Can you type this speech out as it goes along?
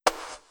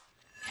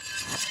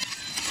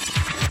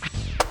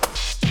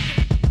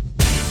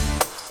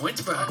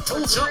Rashford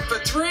pulls up for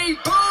three.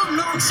 Boom!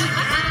 Knocks it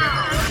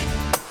down.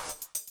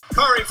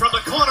 Curry from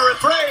the corner at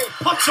three.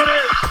 Puts it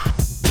in.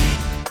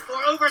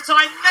 For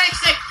overtime,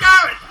 makes it.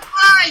 Gareth,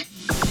 right.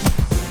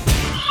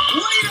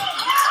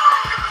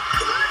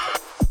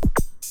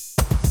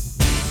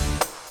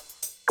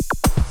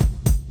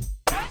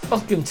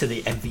 Welcome to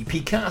the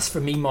MVP cast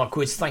from me, Mark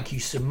Woods. Thank you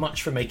so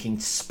much for making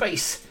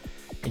space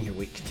in your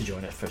week to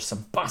join us for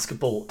some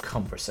basketball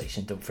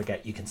conversation. Don't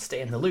forget you can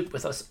stay in the loop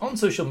with us on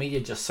social media.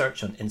 Just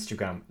search on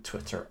Instagram,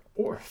 Twitter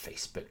or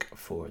Facebook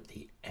for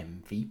the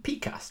MVP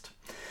cast.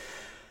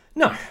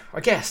 Now,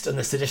 our guest on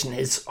this edition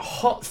is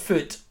hot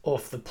foot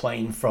off the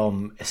plane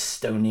from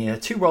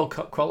Estonia. 2 World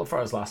Cup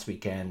qualifiers last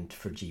weekend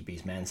for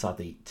GB's men.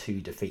 Sadly,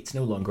 2 defeats,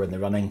 no longer in the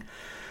running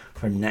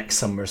for next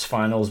summer's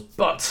finals.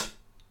 But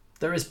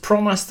there is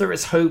promise, there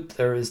is hope,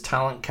 there is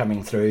talent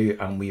coming through,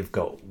 and we've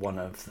got one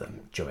of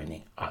them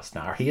joining us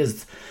now. He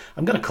is,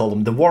 I'm going to call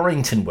him the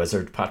Warrington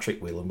Wizard,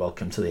 Patrick Whelan.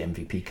 Welcome to the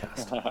MVP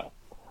cast.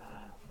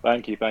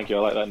 Thank you. I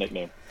like that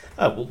nickname.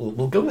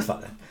 We'll go with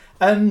that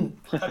then.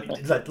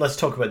 Let's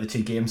talk about the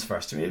 2 games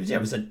first. I mean,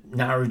 it was a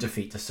narrow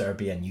defeat to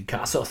Serbia and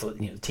Newcastle. I thought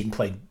the team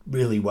played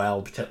really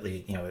well,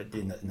 particularly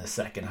in the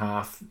second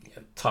half.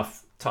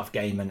 Tough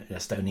game in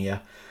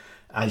Estonia,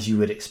 as you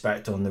would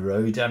expect on the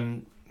road.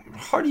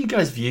 How do you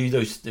guys view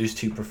those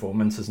 2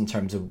 performances in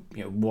terms of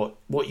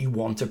what you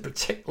wanted,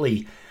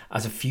 particularly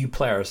as a few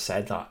players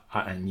said that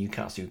at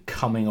Newcastle,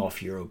 coming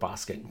off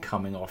Eurobasket and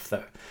coming off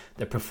their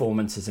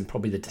performances and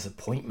probably the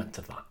disappointment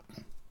of that?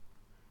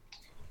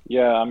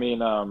 Yeah, I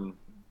mean, I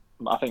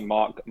think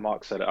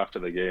Mark said it after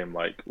the game.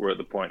 Like, we're at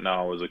the point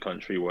now as a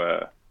country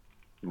where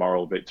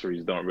moral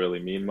victories don't really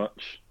mean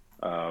much.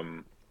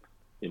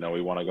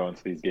 We want to go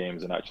into these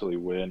games and actually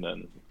win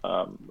and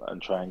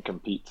try and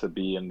compete to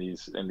be in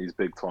these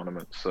big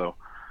tournaments. So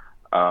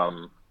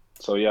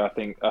yeah, I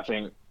think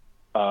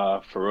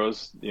for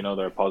us,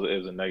 there are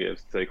positives and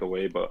negatives to take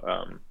away, but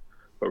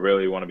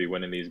really want to be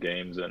winning these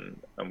games, and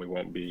we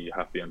won't be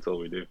happy until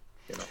we do.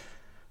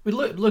 We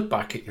look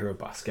back at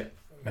Eurobasket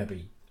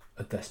maybe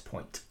at this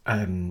point.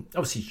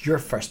 Obviously, it's your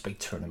first big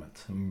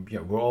tournament.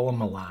 We're all in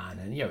Milan,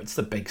 and it's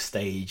the big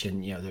stage,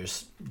 and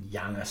there's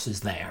Giannis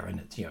is there, and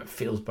it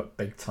feels but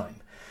big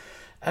time.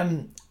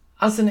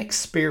 As an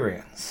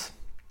experience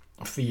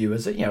for you,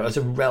 as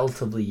a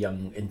relatively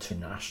young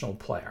international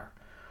player,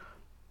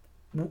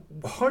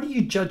 how do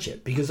you judge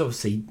it? Because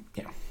obviously,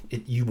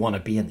 you want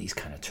to be in these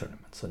kind of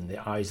tournaments, and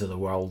the eyes of the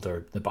world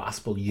or the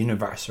basketball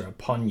universe are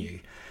upon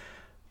you.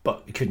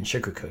 But we couldn't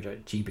sugarcoat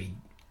it. GB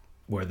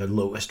were the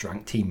lowest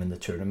ranked team in the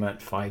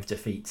tournament, 5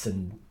 defeats,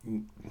 and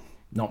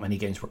not many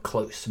games were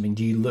close. I mean,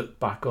 do you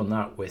look back on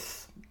that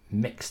with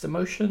mixed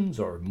emotions,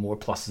 or more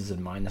pluses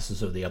and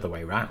minuses, or the other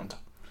way around?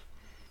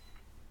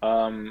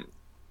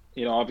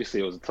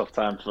 Obviously it was a tough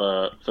time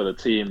for the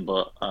team,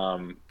 but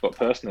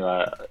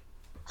personally,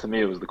 to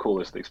me, it was the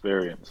coolest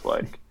experience.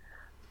 Like,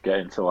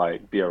 getting to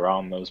be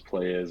around those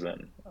players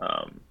and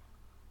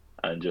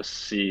just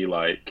see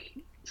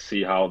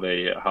how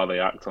they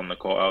act on the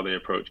court, how they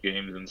approach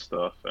games and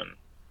stuff, and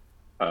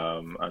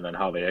then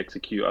how they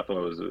execute. I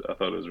thought it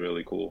was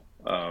really cool.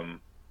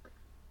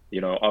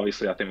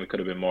 Obviously, I think we could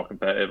have been more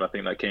competitive. I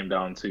think that came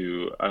down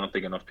to, I don't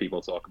think enough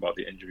people talk about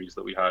the injuries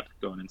that we had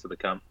going into the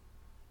camp.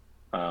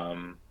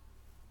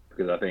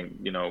 Because I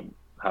think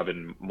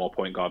having more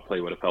point guard play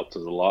would have helped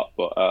us a lot.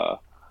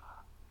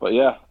 But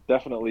yeah,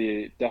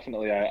 definitely,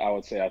 I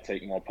would say I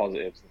take more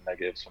positives than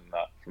negatives from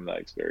that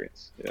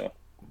experience. Yeah.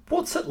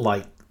 What's it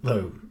like,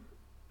 though?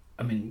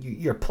 I mean,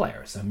 you're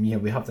players, and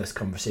we have this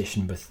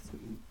conversation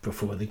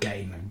before the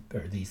game,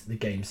 or the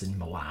games in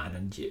Milan,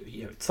 and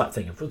it's that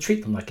thing of, we'll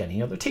treat them like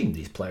any other team.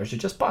 These players are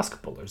just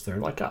basketballers; they're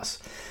like us.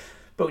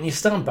 But when you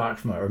stand back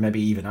from it, or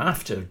maybe even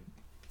after,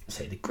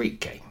 say, the Greek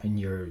game, and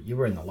you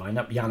were in the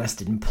lineup, Giannis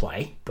didn't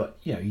play, but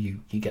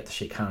you get to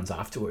shake hands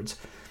afterwards.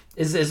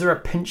 Is there a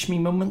pinch me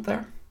moment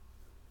there?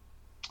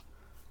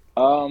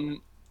 I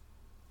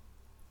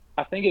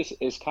think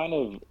it's kind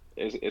of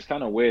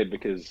weird,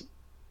 because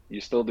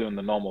you're still doing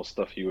the normal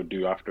stuff you would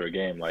do after a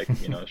game, like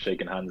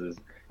shaking hands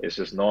is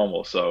just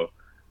normal. So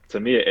to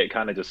me, it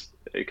kind of just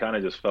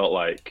felt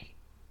like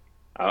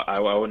I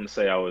wouldn't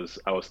say I was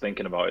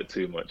thinking about it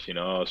too much.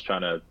 I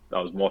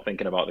was more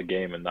thinking about the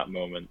game in that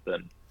moment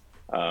than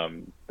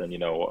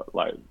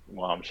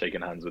while I'm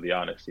shaking hands with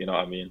Giannis. You know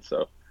what I mean?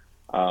 So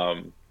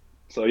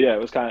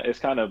yeah, it's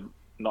kind of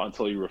not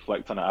until you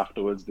reflect on it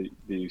afterwards do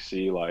you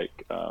see do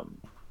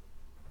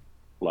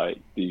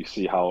you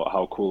see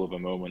how cool of a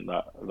moment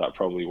that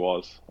probably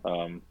was.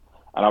 And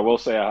I will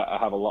say I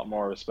have a lot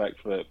more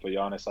respect for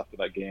Giannis after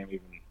that game.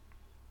 Even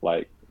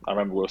I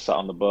remember we were sat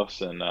on the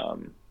bus, and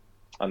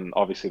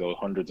obviously there were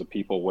hundreds of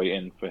people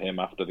waiting for him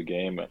after the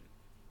game, and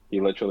he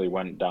literally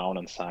went down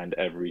and signed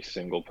every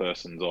single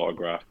person's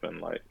autograph,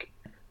 and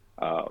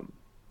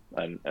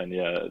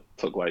it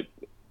took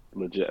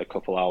legit a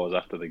couple hours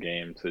after the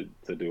game to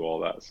do all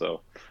that.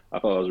 So I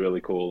thought it was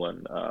really cool,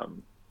 and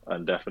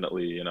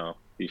definitely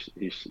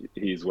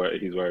he's where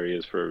he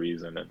is for a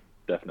reason, and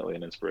definitely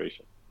an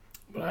inspiration.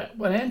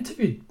 When I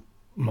interviewed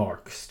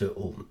Mark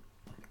Stoughton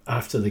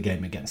after the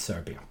game against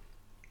Serbia.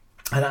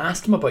 And I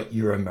asked him about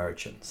your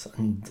emergence,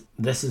 and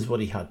this is what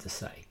he had to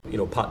say. You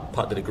know,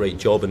 Pat did a great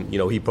job, and you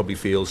know he probably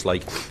feels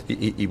like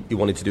he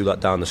wanted to do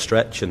that down the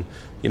stretch. And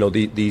you know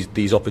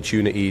these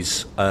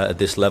opportunities at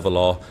this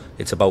level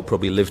it's about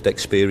probably lived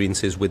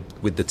experiences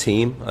with the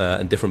team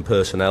and different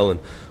personnel. And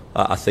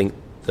I think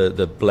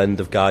the blend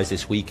of guys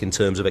this week in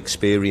terms of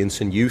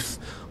experience and youth.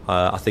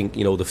 I think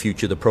you know the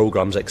future of the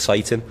programme's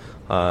exciting,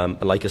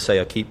 and like I say,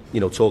 I keep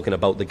talking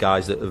about the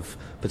guys that have,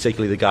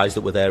 particularly the guys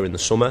that were there in the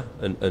summer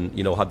and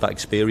had that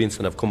experience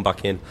and have come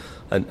back in,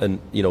 and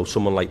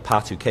someone like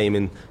Pat who came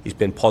in, he's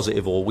been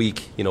positive all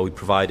week. He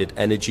provided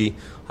energy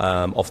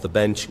off the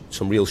bench,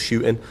 some real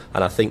shooting,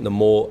 and I think the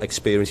more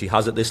experience he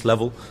has at this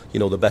level,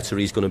 the better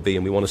he's going to be,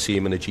 and we want to see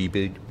him in a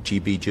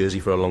GB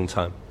jersey for a long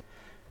time.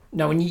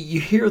 Now, when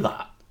you hear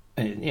that,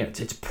 and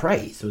it's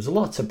praise. There was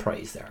lots of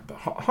praise there, but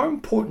how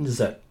important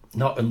is it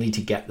not only to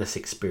get this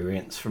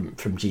experience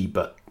from G,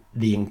 but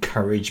the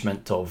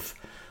encouragement of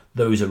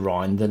those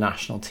around the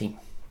national team?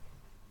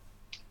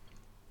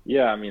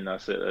 Yeah, I mean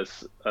that's it.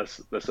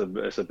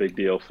 It's a big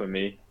deal for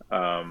me.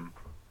 And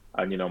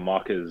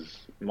Mark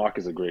is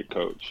a great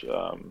coach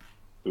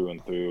through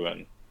and through,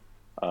 and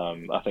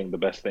I think the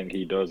best thing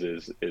he does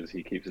is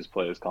he keeps his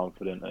players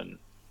confident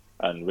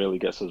and really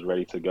gets us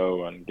ready to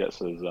go and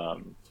gets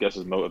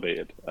us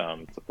motivated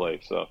to play.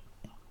 So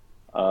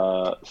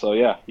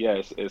yeah,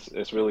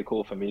 it's really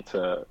cool for me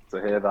to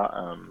hear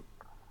that.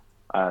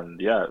 And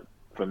yeah,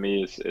 for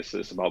me,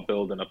 it's about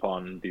building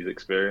upon these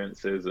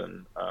experiences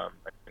and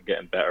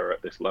getting better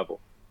at this level.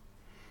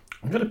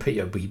 I'm going to put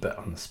you a wee bit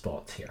on the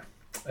spot here.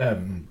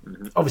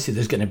 Obviously,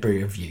 there's going to be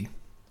a review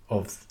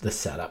of the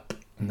setup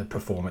and the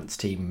performance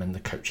team and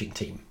the coaching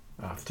team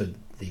after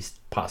these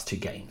past two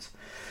games.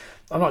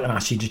 I'm not going to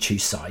ask you to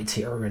choose sides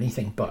here or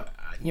anything, but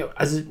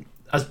as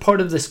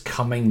part of this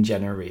coming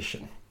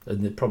generation,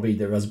 and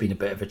there has been a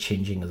bit of a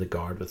changing of the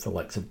guard with the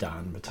likes of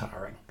Dan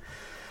retiring.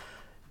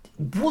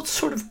 What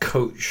sort of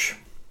coach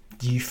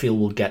do you feel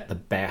will get the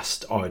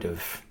best out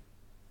of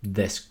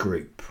this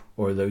group,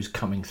 or those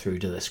coming through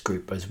to this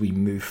group as we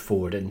move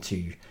forward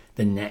into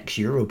the next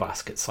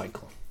Eurobasket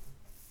cycle?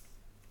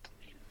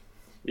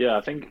 Yeah,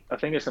 I think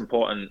it's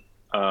important.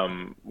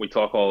 We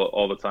talk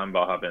all the time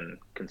about having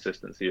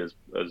consistency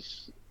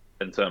as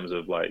in terms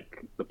of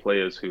like the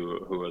players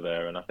who are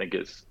there, and I think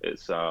it's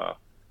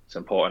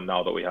important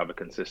now that we have a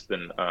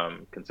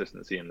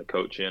consistency in the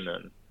coaching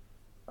and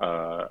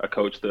a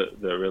coach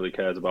that really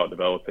cares about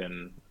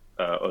developing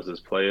us as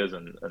players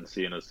and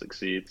seeing us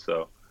succeed.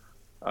 So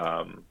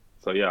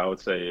yeah, I would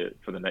say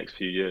for the next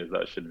few years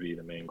that should be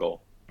the main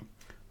goal.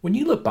 When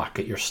you look back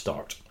at your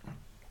start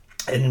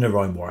in and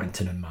around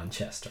Warrington and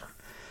Manchester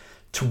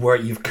to where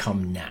you've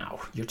come now,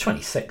 you're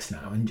 26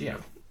 now, and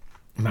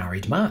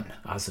married man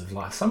as of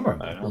last summer.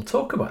 We'll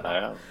talk about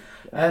that.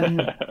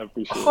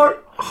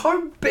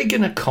 How big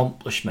an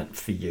accomplishment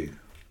for you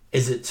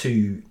is it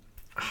to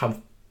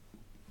have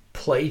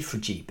played for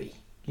GB?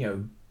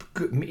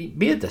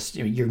 Made this,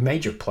 your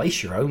major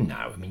place your own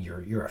now. I mean,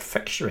 you're a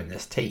fixture in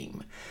this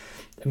team.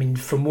 I mean,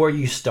 from where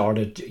you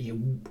started,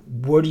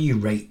 where do you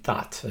rate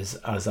that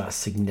as a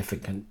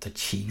significant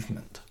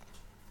achievement?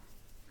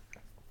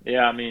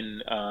 Yeah, I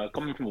mean,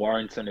 coming from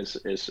Warrington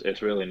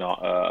is really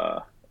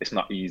not it's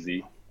not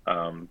easy.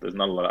 There's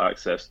not a lot of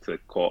access to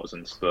courts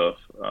and stuff.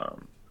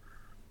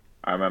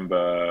 I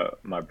remember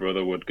my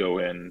brother would go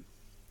in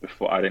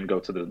before. I didn't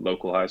go to the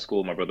local high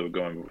school. My brother would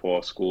go in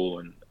before school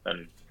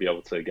and be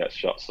able to get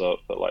shots up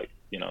at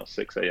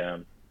 6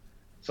 a.m.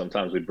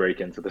 Sometimes we'd break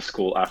into the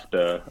school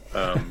after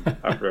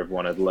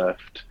everyone had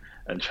left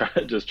and try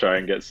and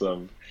get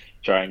some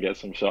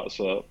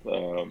shots up.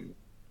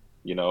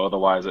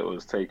 Otherwise it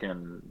was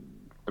taking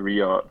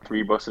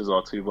three buses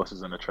or two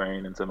buses and a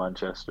train into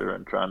Manchester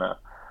and trying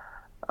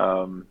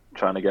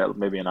to get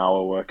maybe an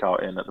hour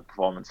workout in at the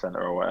performance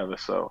center or whatever.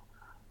 So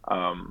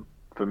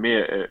for me,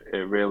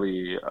 it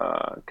really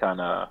kind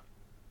of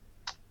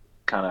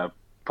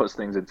puts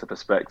things into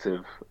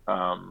perspective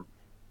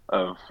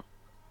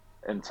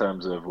in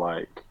terms of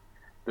like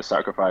the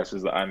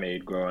sacrifices that I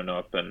made growing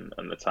up and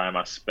the time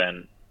I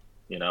spent,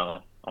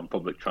 on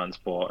public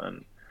transport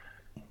and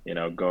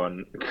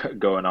going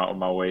out of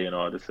my way in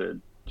order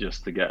to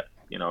get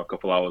a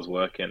couple hours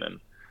working. And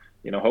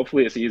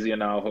hopefully it's easier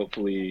now.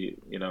 Hopefully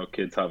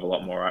kids have a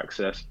lot more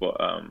access, but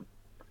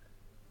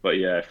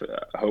yeah,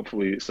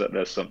 hopefully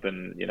there's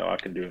something I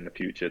can do in the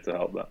future to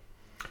help that.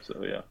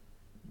 So yeah.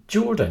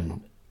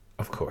 Jordan,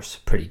 of course,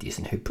 pretty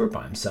decent hooper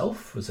by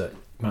himself, was at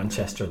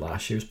Manchester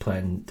last year, was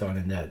playing down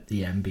in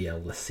the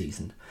NBL this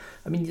season.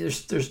 I mean,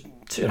 there's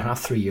 2.5,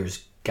 3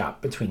 years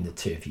gap between the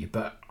two of you,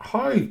 but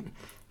how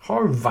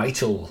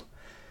vital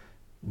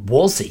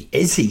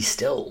is he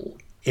still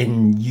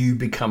in you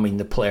becoming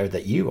the player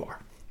that you are?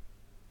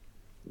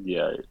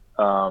 Yeah,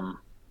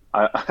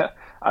 I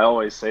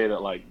always say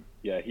that, like,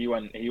 yeah, he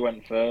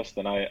went first,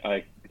 and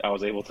I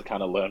was able to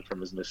kind of learn from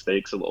his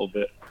mistakes a little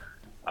bit.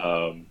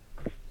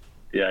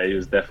 Yeah, he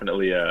was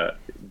definitely a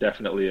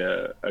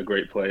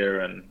great player,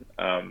 and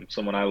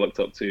someone I looked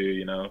up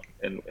to,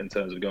 in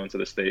terms of going to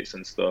the States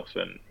and stuff,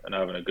 and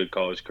having a good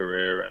college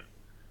career.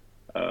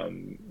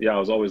 And yeah, I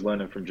was always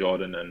learning from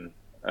Jordan,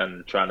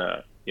 and trying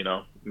to,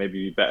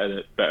 maybe be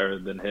better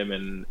than him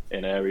in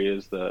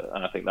areas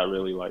and I think that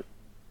really like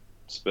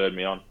spurred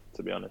me on,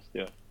 to be honest.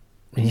 Yeah.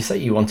 When you say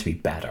you want to be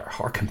better,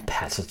 how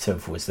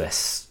competitive was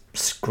this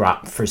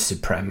scrap for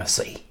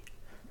supremacy?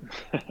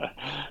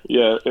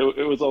 Yeah,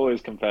 it was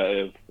always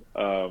competitive.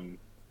 I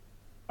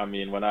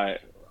mean, when I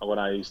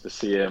used to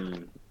see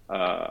him,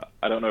 I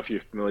don't know if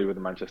you're familiar with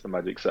the Manchester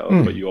Magic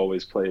setup, but you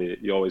always play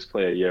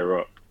a year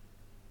up,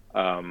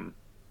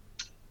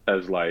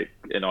 as like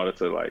in order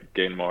to like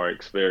gain more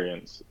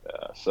experience.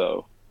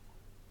 So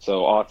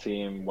our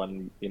team,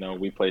 when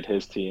we played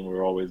his team, we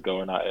were always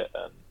going at it,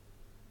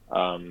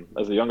 and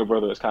as a younger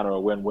brother, it's kind of a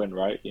win-win,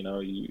 right?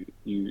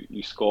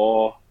 You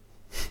score,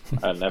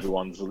 and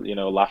everyone's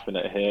laughing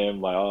at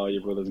him like, oh,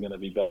 your brother's gonna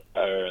be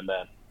better, and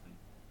then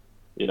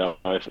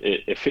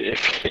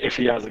if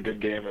he has a good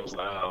game, it was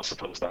like, oh, it's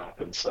supposed to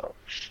happen. So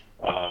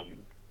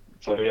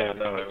yeah,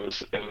 no, it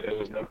was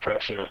no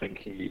pressure. I think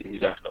he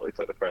definitely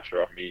took the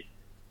pressure off me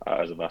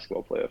as a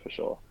basketball player, for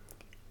sure.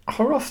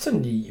 How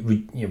often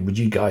would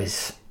you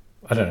guys,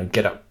 I don't know,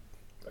 get up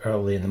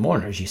early in the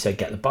morning, as you said,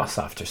 get the bus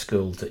after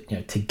school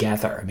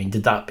together? I mean,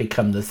 did that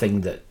become the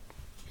thing that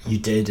you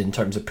did in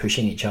terms of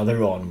pushing each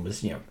other on?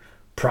 Was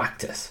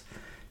practice,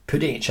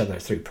 putting each other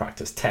through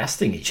practice,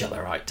 testing each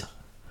other out?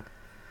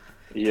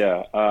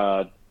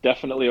 Yeah,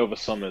 definitely over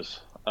summers.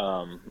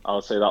 I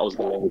would say that was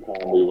the only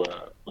time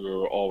we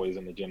were always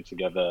in the gym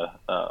together.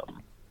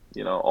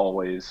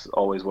 Always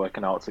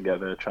working out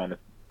together, trying to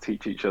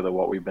teach each other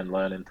what we've been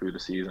learning through the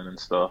season and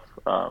stuff.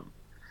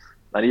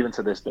 And even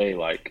to this day,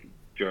 like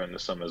during the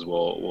summers,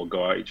 we'll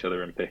go at each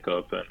other and pick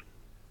up, and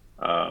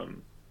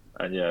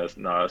yeah,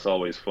 it's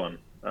always fun.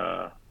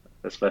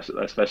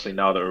 Especially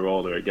now that we're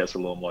older, it gets a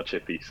little more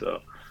chippy.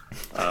 So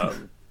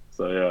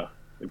yeah,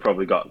 we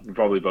probably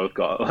both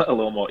got a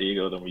little more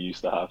ego than we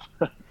used to have.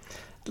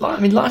 I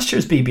mean, last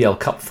year's BBL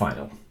Cup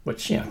final,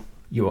 which you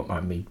won't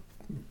mind me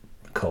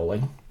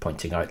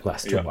pointing out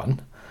Leicester won.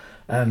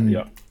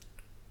 Yeah.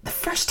 The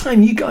first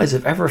time you guys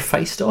have ever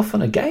faced off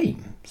in a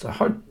game. So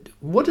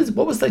what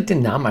was the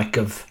dynamic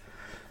of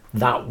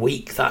that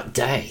week, that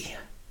day?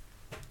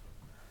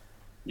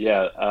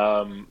 Yeah,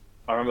 I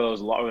remember there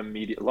was a lot of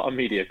media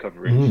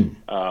coverage.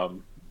 But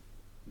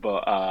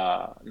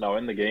no,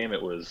 in the game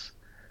it was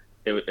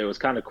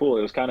kind of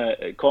cool.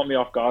 It caught me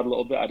off guard a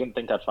little bit. I didn't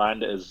think I'd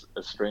find it as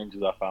strange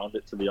as I found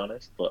it, to be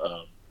honest. But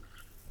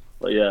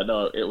yeah,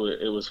 no,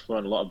 it was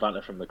fun. A lot of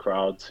banter from the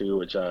crowd too,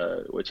 which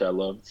I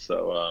loved.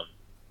 So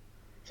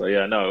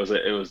yeah, no,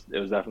 it was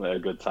definitely a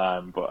good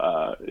time.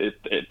 But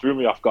it threw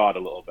me off guard a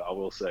little bit, I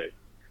will say.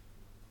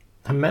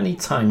 How many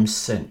times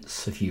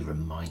since have you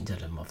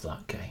reminded him of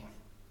that game?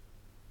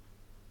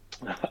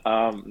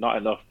 Not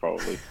enough,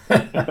 probably.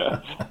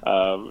 Yeah,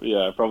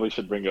 I probably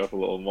should bring it up a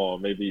little more.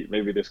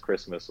 Maybe this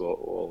Christmas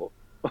we'll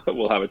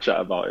have a chat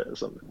about it or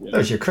something.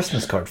 There's your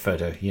Christmas card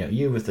photo.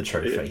 You with the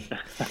trophy.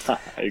 Yeah.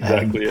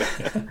 Exactly.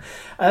 Yeah.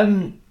 I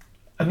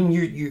mean,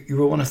 you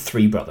were one of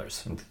three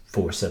brothers and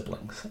four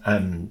siblings.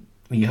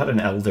 You had an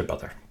elder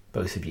brother,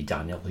 both of you,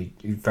 Daniel,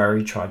 who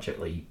very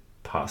tragically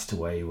passed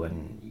away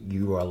when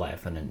you were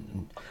 11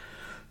 and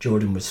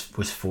Jordan was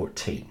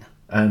 14.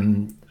 I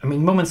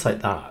mean, moments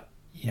like that,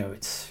 I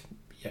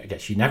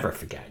guess you never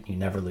forget. You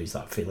never lose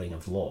that feeling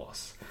of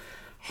loss.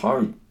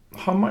 How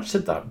much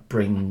did that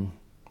bring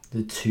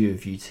the two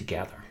of you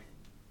together?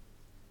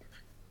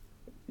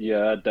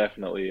 Yeah,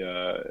 definitely.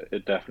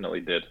 It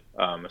definitely did.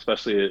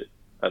 Especially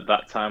at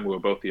that time, we were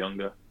both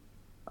younger.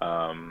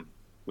 I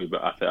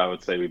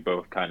would say we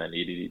both kind of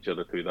needed each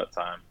other through that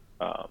time.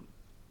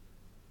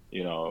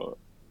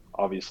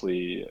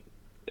 Obviously,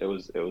 it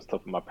was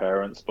tough for my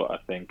parents, but I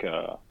think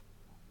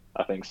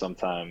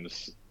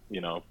sometimes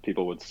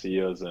people would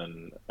see us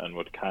and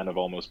would kind of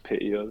almost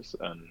pity us,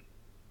 and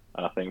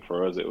I think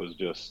for us it was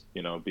just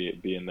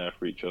being there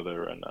for each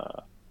other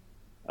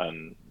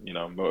and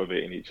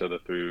motivating each other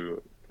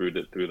through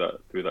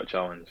that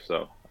challenge.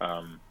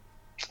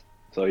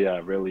 So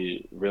yeah,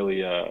 really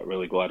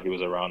glad he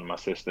was around. My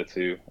sister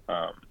too.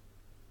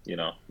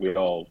 We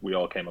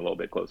all came a little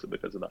bit closer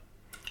because of that.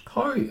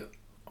 How do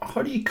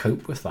you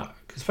cope with that?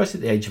 Especially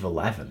at the age of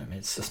 11. I mean,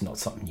 it's just not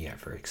something you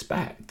ever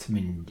expect. I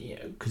mean,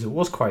 because it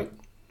was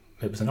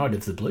an out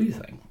of the blue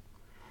thing.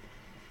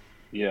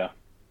 Yeah.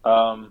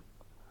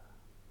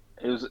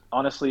 It was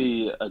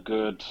honestly a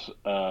good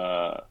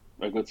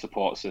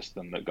support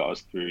system that got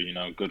us through.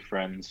 Good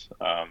friends.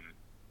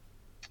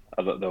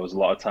 There was a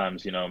lot of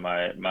times,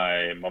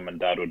 my mum and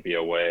dad would be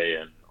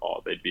away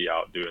or they'd be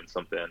out doing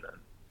something,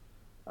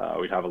 and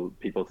we'd have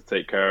people to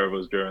take care of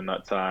us during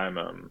that time.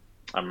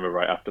 I remember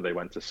right after they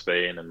went to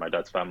Spain and my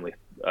dad's family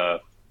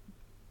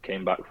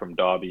came back from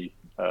Derby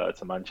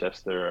to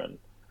Manchester and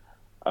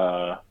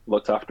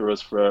looked after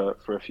us for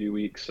a few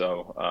weeks.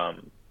 So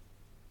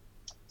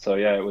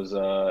yeah, it was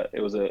a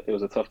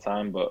tough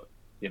time, but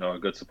a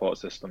good support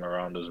system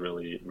around us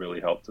really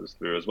helped us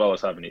through, as well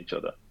as having each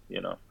other.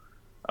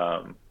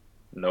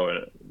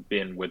 Knowing,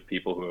 being with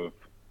people who have,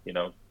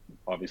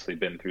 obviously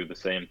been through the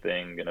same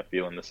thing and are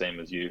feeling the same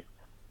as you.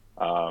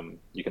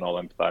 You can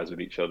all empathize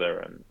with each other,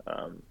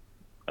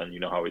 and you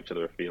know how each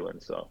other are feeling.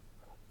 So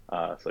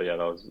yeah, that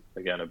was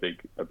again a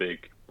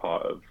big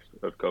part of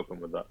coping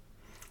with that.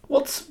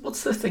 What's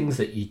the things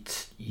that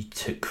you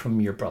took from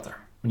your brother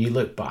when you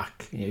look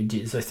back?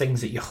 Is there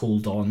things that you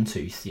hold on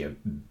to?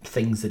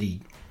 Things that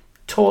he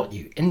taught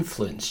you,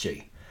 influenced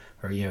you,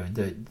 or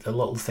the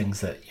little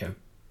things that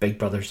big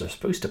brothers are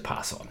supposed to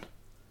pass on.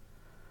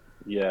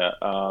 Yeah,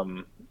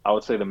 I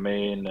would say the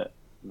main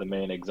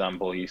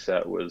example he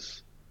set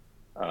was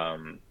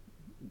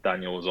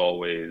Daniel was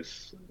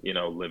always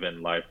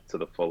living life to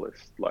the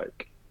fullest.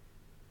 Like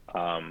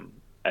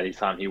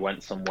anytime he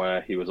went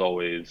somewhere, he was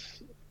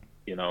always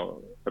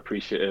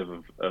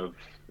appreciative of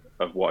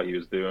what he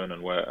was doing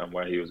and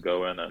where he was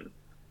going,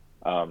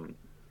 and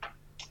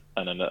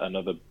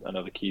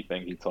another key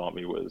thing he taught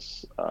me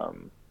was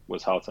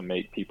how to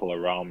make people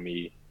around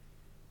me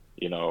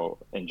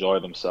enjoy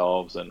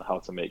themselves and how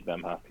to make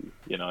them happy.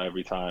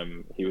 Every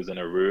time he was in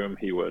a room,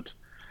 he would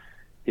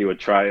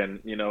try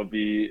and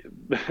be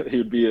he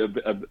would be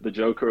the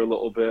joker a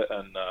little bit,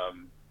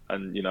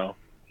 and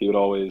he would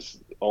always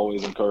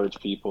encourage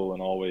people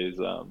and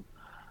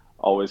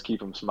always keep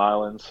them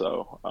smiling.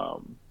 So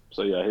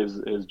yeah,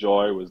 his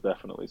joy was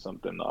definitely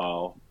something that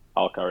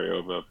I'll carry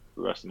over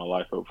the rest of my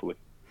life, hopefully.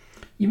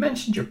 You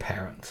mentioned your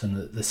parents and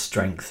the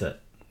strength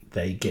that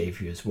they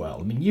gave you as well.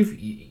 I mean,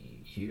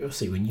 you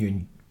obviously, when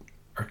you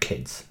are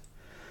kids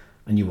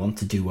and you want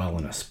to do well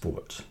in a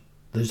sport,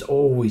 there's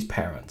always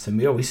parents, and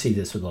we always see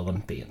this with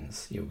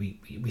Olympians.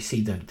 We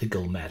see the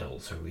gold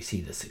medals, or we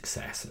see the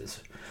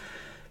successes,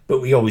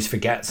 but we always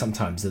forget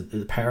sometimes that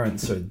the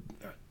parents are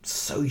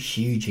so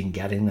huge in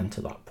getting them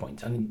to that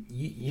point. And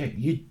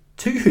you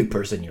two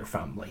hoopers in your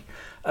family.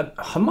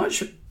 How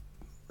much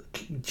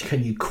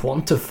can you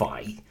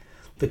quantify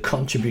the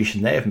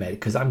contribution they have made?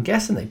 Because I'm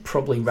guessing they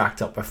probably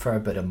racked up a fair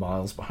bit of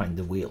miles behind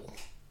the wheel.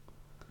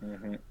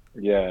 Mm-hmm.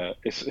 Yeah,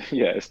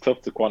 it's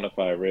tough to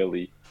quantify,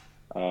 really.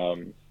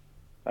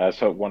 I just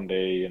hope one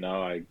day,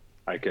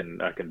 I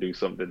can do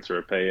something to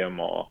repay them,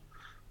 or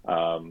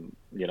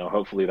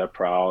hopefully they're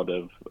proud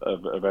of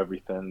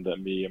everything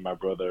that me and my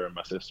brother and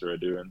my sister are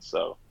doing.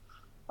 So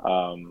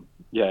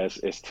yeah,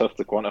 it's tough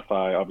to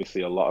quantify.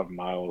 Obviously, a lot of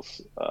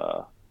miles,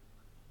 a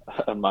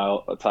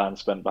time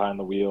spent behind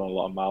the wheel, and a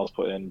lot of miles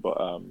put in, but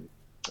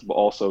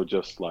also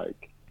just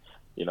like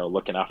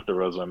looking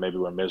after us when maybe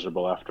we're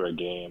miserable after a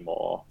game,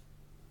 or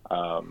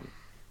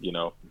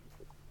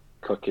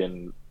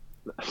cooking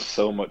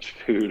so much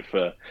food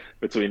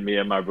between me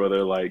and my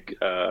brother, like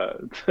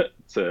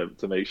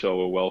to make sure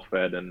we're well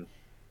fed and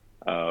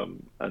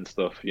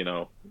stuff.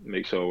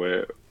 Make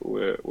sure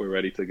we're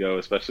ready to go,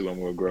 especially when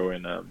we're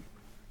growing.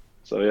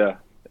 So yeah,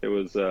 it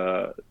was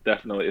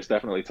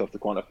definitely tough to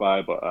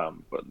quantify,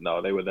 but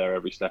no, they were there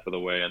every step of the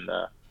way, and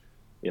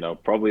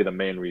probably the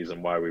main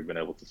reason why we've been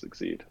able to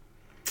succeed.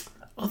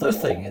 Other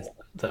thing is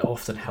that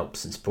often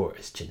helps in sport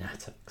is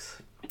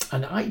genetics.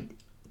 And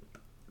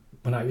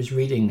when I was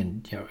reading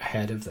and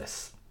ahead of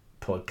this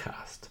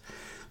podcast,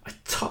 I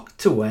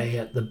tucked away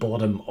at the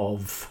bottom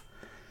of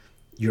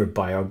your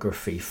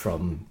biography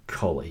from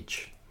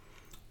college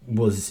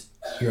was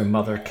your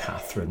mother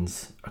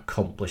Catherine's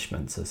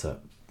accomplishments as a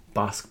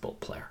basketball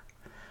player.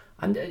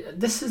 And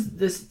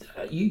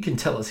you can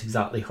tell us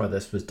exactly how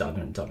this was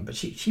done, but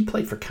she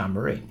played for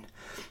Cameroon.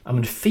 I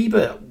mean,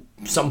 FIBA,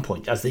 at some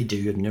point, as they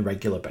do on a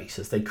regular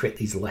basis, they create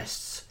these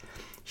lists.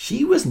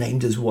 She was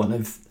named as one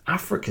of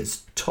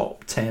Africa's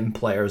top 10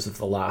 players of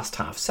the last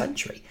half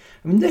century.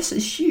 I mean, this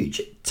is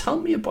huge. Tell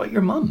me about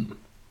your mum.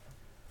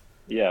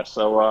 Yeah,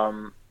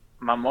 so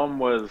my mum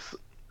was,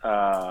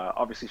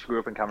 obviously she grew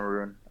up in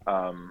Cameroon.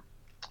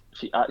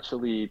 She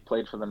actually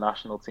played for the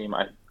national team,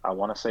 I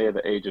want to say at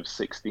the age of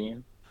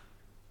 16,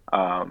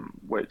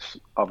 which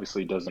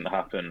obviously doesn't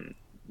happen,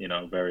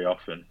 very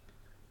often.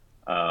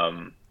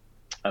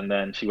 And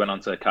then she went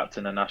on to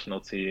captain a national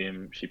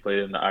team. She played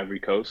in the Ivory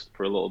Coast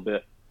for a little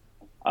bit.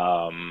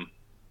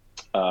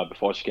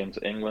 Before she came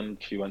to England,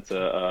 she went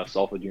to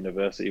Salford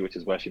University, which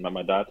is where she met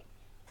my dad.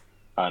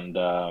 And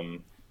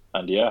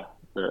yeah,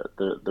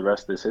 the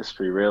rest is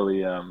history,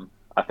 really.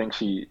 I think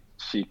she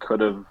could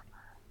have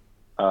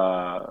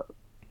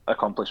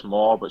accomplished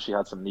more, but she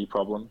had some knee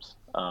problems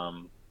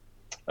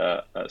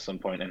at some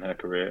point in her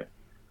career.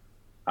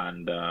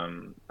 And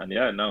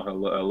yeah, no, her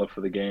love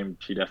for the game,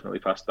 she definitely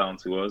passed down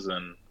to us,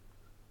 and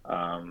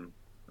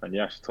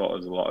yeah, she taught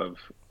us a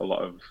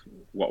lot of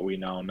what we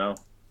now know.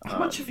 How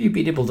much have you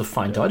been able to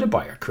find out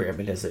about her career? I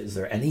mean, is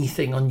there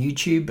anything on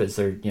YouTube? Is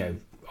there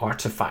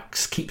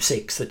artifacts,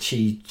 keepsakes that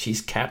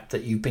she's kept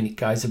that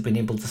guys have been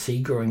able to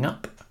see growing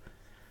up?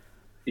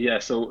 Yeah,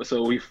 so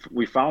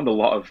we found a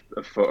lot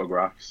of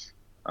photographs.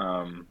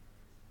 Our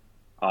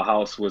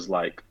house was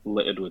like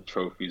littered with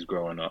trophies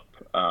growing up.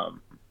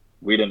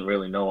 We didn't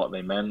really know what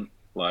they meant.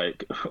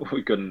 Like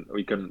we couldn't.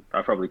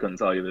 I probably couldn't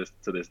tell you this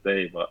to this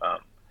day, but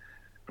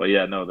but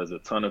yeah, no, there's a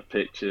ton of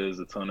pictures,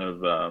 a ton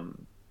of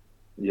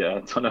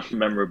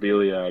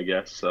memorabilia, I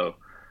guess. So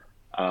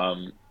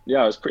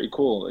yeah, it was pretty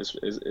cool.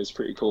 It's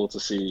pretty cool to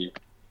see,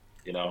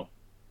 you know,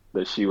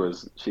 that she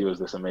was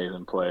this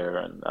amazing player,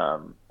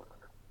 and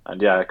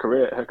yeah,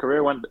 her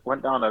career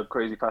went down a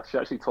crazy path. She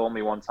actually told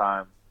me one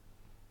time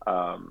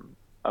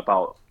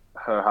about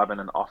her having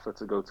an offer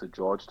to go to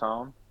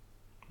Georgetown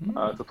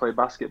to play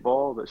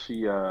basketball that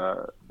she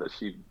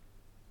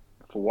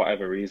for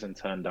whatever reason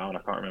turned down.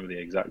 I can't remember the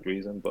exact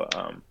reason, but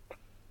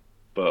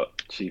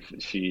she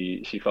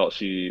felt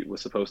she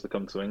was supposed to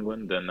come to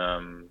England, and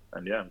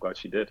yeah, I'm glad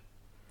she did.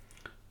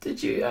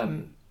 Did you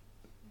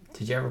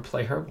ever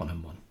play her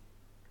one-on-one?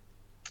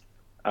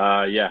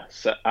 Yeah,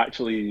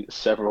 actually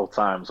several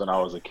times when I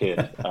was a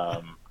kid.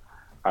 I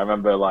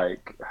remember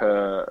like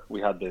we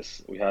had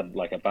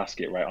like a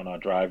basket right on our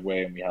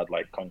driveway, and we had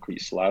like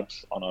concrete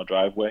slabs on our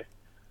driveway.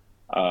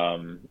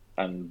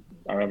 And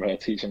I remember her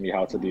teaching me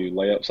how to do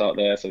layups out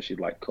there. So she'd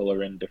like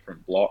color in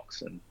different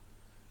blocks, and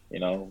you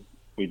know,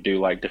 we'd do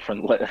like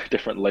different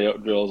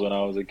layup drills when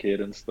I was a kid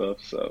and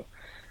stuff. So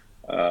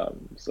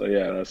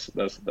yeah,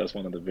 that's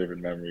one of the vivid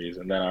memories.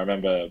 And then I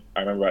remember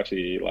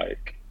actually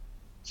like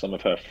some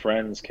of her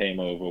friends came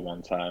over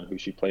one time who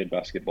she played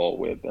basketball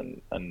with,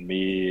 and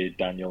me,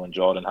 Daniel, and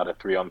Jordan had a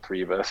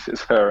 3-on-3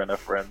 versus her and her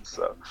friends.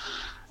 So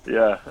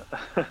yeah,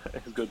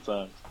 it's good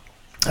times.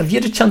 Have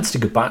you had a chance to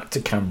go back to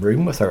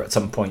Cameroon with her at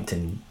some point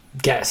and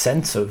get a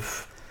sense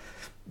of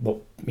what,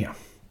 you know,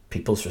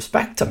 people's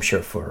respect, I'm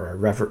sure, for her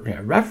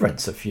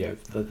reverence of you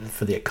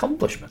for the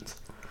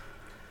accomplishments?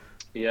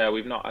 Yeah,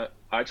 we've not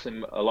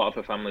actually. A lot of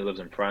her family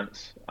lives in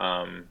France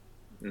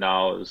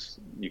now, as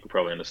you could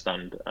probably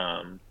understand.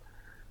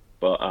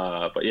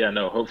 But yeah,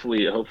 no.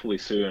 Hopefully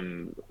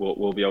soon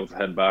we'll be able to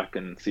head back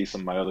and see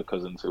some of my other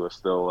cousins who are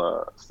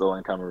still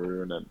in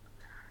Cameroon,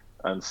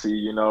 and see,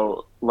 you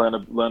know, learn a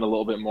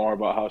little bit more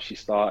about how she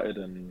started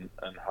and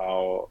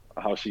how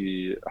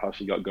she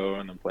got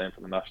going and playing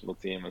for the national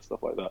team and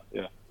stuff like that.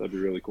 Yeah, that'd be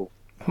really cool.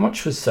 How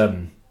much was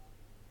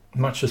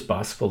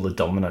basketball the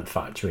dominant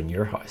factor in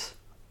your house?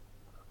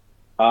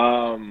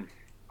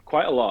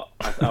 Quite a lot.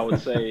 I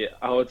would say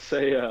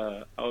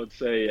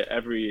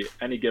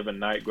any given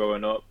night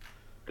growing up,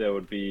 there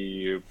would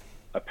be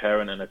a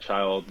parent and a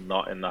child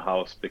not in the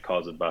house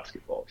because of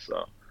basketball.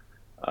 So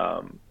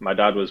my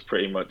dad was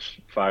pretty much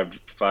five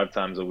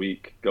times a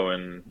week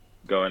going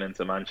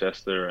into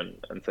Manchester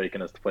and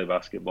taking us to play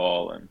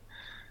basketball, and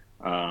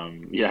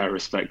yeah, I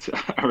respect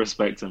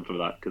him for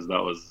that, because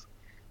that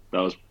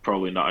was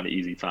probably not an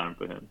easy time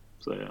for him.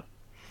 So yeah.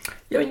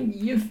 Yeah, I mean,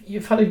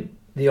 you've had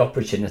the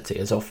opportunity,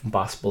 as often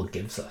basketball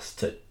gives us,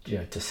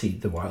 to see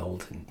the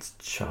world and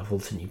travel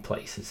to new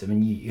places. I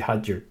mean, you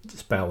had your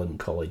spell in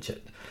college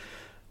at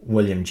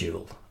William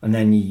Jewell, and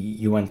then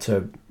you went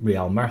to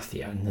Real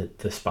Murcia, and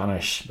the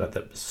Spanish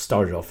that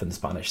started off in the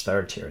Spanish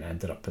third tier and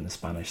ended up in the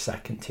Spanish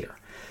second tier.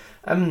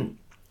 I mean,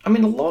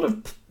 a lot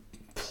of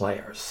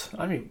players,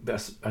 I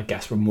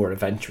guess, were more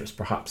adventurous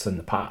perhaps in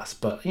the past,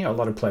 but you know, a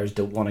lot of players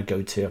don't want to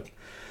go to a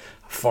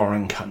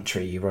foreign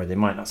country where they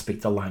might not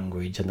speak the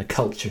language and the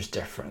culture's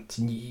different.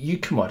 And you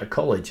come out of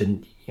college,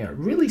 and you know, it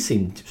really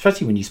seemed,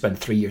 especially when you spend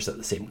 3 years at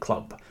the same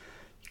club,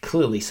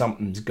 clearly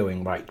something's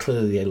going right.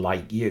 Clearly they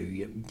like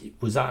you.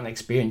 Was that an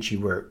experience you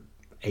were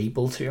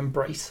able to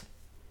embrace?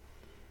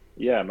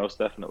 Yeah, most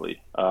definitely.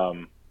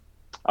 I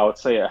would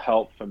say it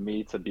helped for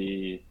me to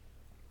be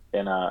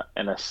in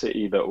a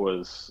city that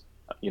was,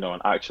 you know,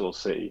 an actual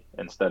city,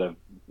 instead of,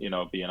 you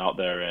know, being out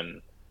there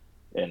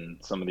in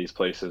some of these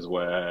places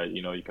where,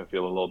 you know, you can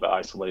feel a little bit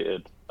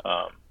isolated.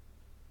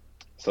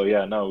 So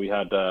yeah, no, we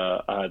had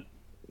I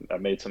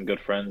made some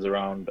good friends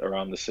around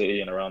the city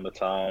and around the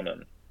town,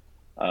 and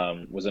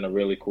was in a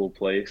really cool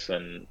place.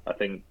 And I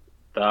think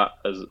that,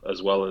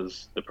 as well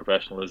as the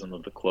professionalism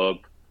of the club,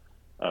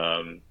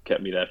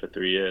 kept me there for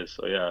 3 years.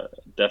 So yeah,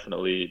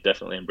 definitely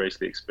embraced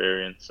the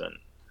experience, and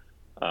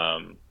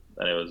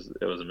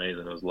it was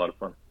amazing. It was a lot of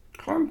fun.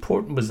 How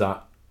important was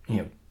that, you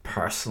know,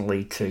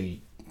 personally to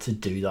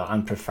do that,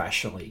 and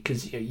professionally?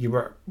 Because you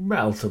were a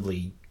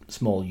relatively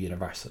small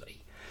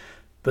university,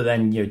 but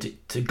then, you know,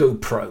 to go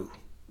pro,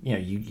 you know,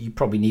 you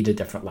probably need a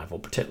different level,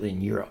 particularly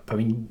in Europe. I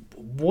mean,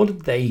 what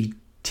did they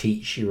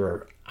teach you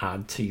or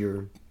add to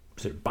your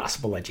sort of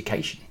basketball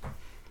education?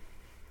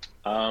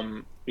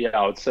 Yeah,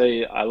 I would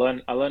say I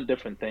learned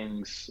different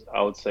things.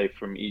 I would say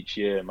from each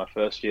year. My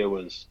first year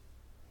was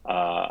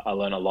I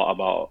learned a lot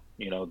about,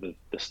 you know,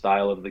 the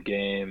style of the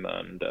game,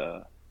 and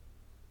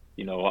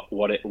you know,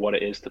 what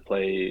it is to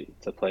play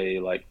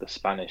like the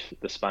Spanish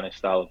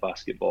style of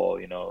basketball,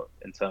 you know,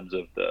 in terms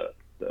of the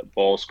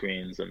ball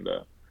screens and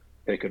the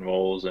pick and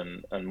rolls,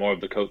 and more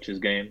of the coach's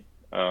game.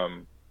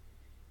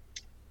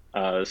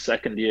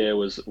 Second year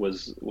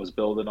was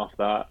building off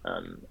that,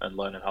 and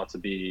learning how to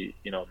be,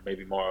 you know,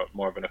 maybe more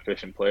of an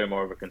efficient player,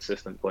 more of a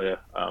consistent player.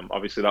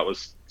 Obviously that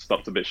was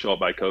stopped a bit short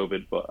by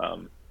COVID,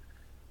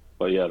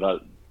 but yeah,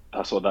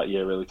 that's what that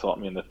year really taught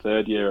me. And the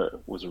third year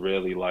was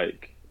really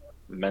like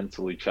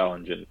mentally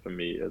challenging for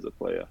me as a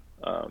player.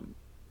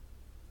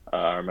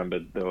 I remember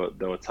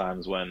there were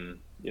times when,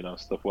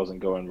 stuff wasn't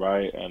going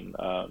right, and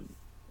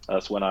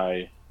that's when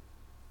I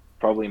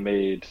probably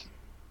made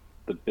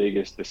the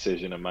biggest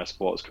decision in my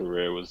sports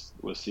career was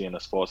seeing a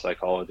sports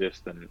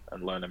psychologist and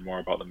learning more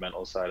about the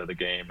mental side of the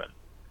game, and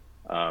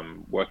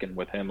working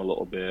with him a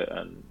little bit,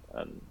 and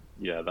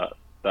yeah,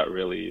 that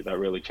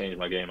really changed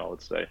my game, I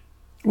would say.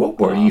 What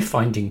were you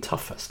finding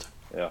toughest?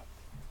 Yeah.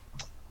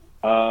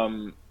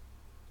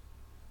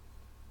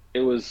 It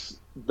was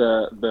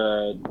the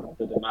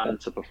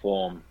demand to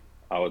perform,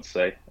 I would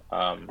say.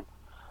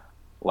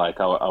 Like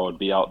I would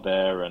be out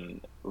there,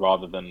 and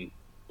rather than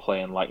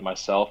playing like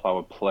myself, I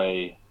would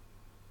play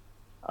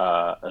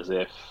as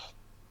if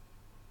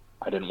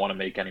I didn't want to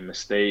make any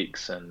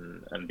mistakes,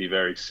 and be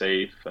very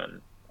safe,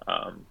 and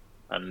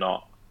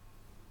not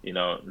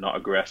not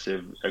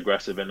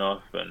aggressive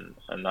enough,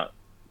 and that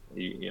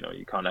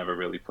you can't ever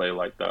really play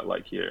like that,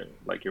 like you're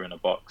in a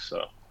box.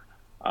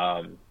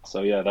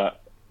 So yeah,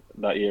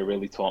 that year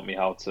really taught me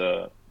how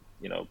to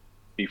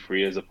be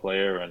free as a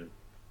player, and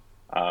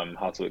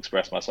how to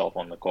express myself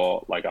on the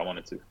court like I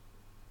wanted to.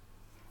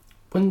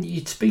 When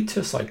you speak to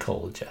a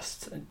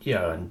psychologist,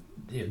 and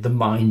the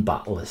mind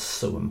battle is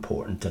so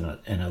important in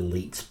an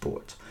elite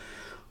sport.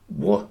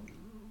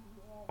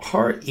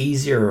 How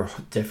easy or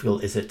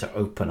difficult is it to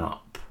open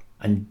up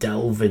and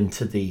delve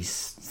into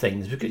these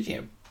things? Because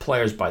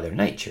players by their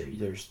nature,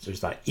 there's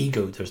that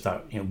ego, there's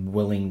that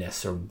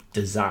willingness or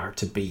desire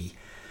to be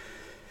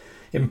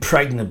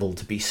impregnable,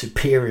 to be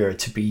superior,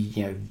 to be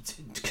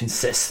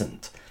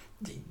consistent.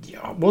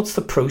 What's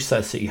the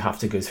process that you have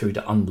to go through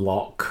to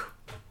unlock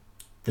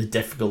the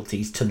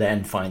difficulties to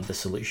then find the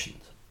solutions?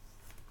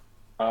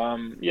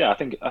 Yeah, I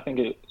think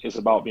it is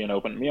about being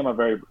open.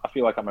 I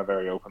feel like I'm a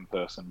very open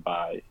person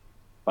by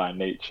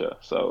nature.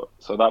 So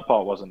that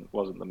part wasn't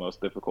the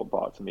most difficult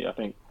part to me. I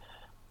think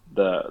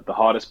the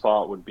hardest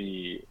part would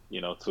be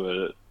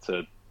to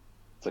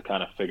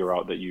kind of figure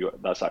out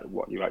that's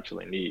what you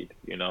actually need.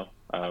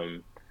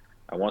 And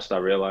once I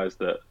realized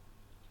that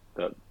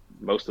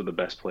most of the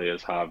best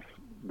players have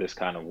this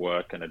kind of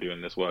work and are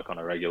doing this work on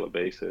a regular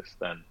basis,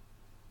 then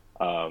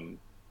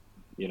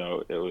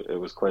it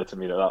was clear to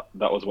me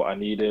that was what I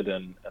needed,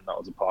 and that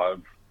was a part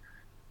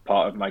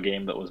of my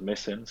game that was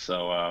missing.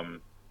 So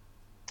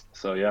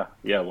yeah,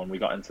 when we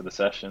got into the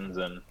sessions,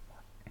 and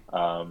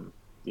I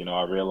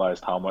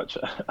realized how much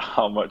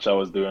I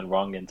was doing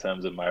wrong in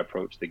terms of my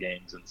approach to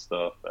games and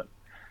stuff,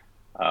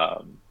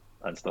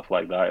 and stuff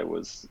like that. It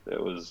was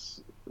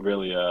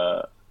really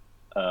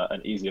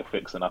an easier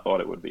fix than I thought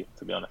it would be,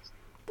 to be honest.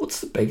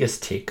 What's the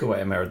biggest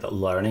takeaway, or the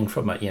learning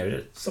from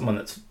it? Someone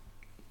that's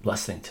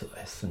listening to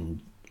this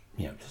and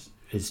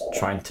is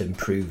trying to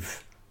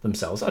improve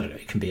themselves. I don't know.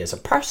 It can be as a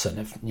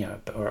person,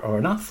 or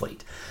an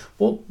athlete.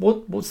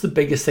 What's the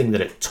biggest thing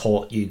that it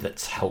taught you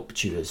that's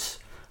helped you as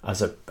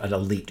an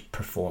elite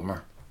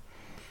performer?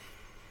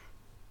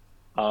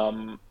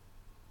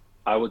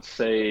 I would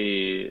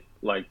say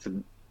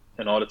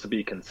in order to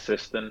be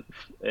consistent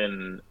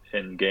in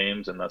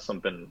games, and that's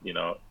something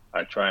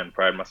I try and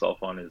pride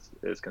myself on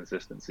is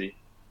consistency.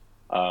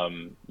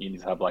 You need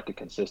to have a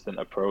consistent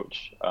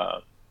approach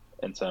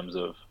in terms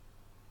of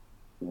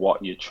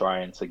what you're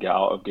trying to get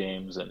out of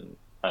games, and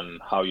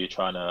how you're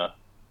trying to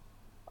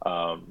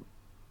how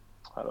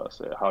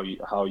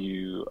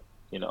you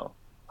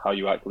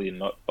act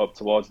leading up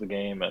towards the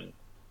game, and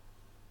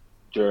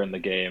during the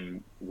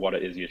game what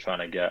it is you're trying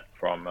to get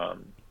from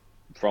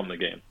the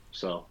game.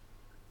 So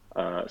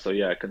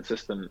yeah, a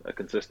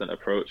consistent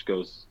approach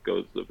goes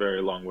a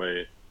very long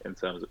way in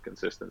terms of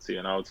consistency.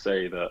 And I would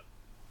say that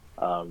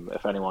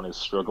if anyone is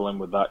struggling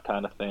with that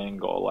kind of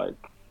thing, or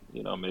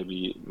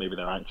maybe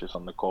they're anxious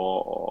on the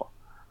court, or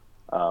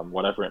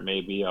whatever it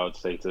may be, I would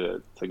say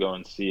to go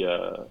and see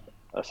a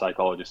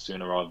psychologist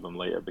sooner rather than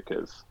later,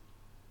 because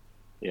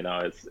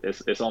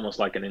it's almost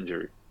like an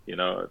injury.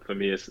 For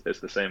me, it's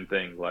the same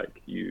thing.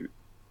 Like you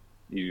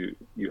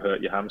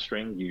hurt your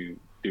hamstring, you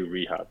do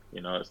rehab.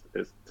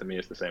 It's to me,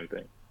 it's the same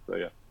thing. So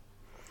yeah.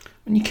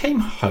 When you came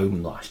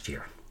home last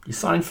year, you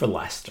signed for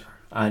Leicester,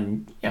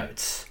 and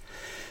it's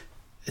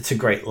a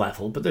great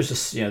level, but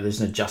there's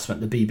an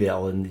adjustment. The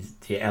BBL and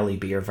the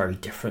LEB are very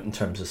different in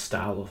terms of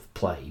style of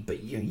play.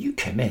 But you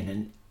came in,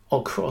 and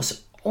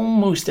across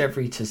almost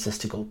every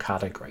statistical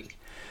category,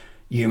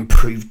 you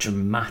improved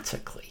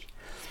dramatically.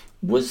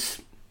 Was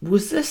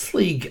this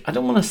league? I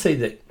don't want to say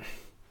that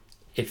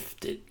if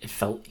it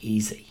felt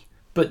easy,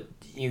 but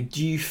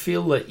do you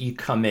feel that you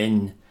come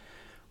in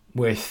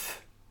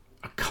with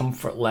a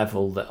comfort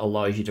level that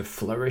allows you to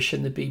flourish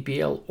in the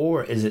BBL,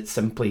 or is it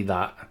simply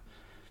that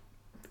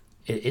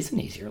it is an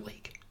easier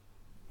league?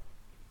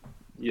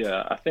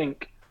 Yeah, I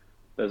think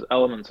there's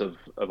elements of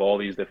all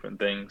these different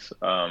things.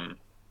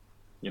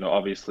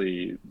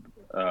 Obviously,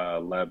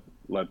 Leb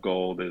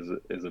Gold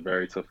is a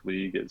very tough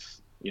league.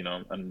 It's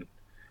and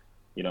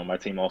my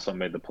team also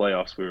made the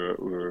playoffs. We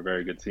were a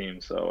very good team.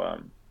 So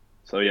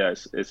yeah,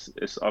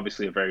 it's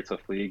obviously a very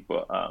tough league,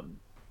 but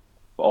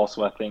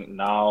also I think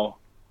now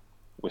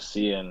we're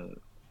seeing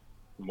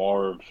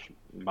more of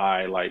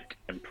my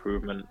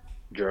improvement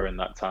during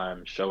that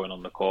time showing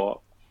on the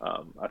court.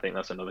 I think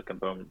that's another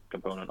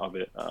component of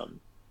it.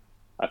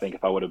 I think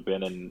if I would have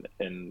been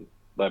in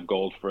Lev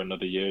Gold for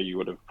another year, you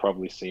would have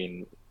probably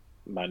seen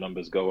my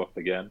numbers go up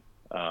again,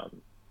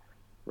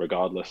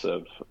 regardless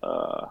of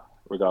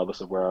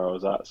where I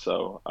was at.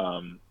 So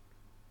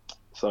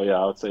yeah,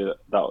 I would say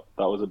that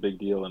was a big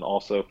deal. And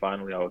also,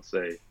 finally, I would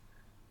say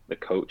the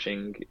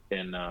coaching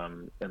in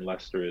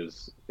Leicester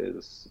is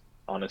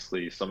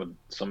honestly some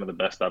of the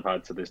best I've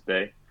had to this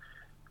day.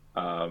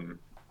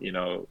 You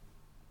know,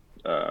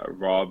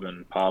 Rob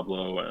and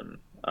Pablo and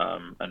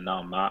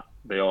now Matt,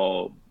 they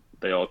all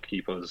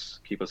keep us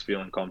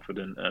feeling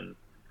confident, and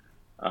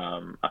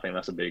I think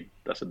that's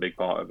a big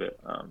part of it.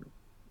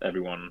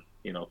 Everyone,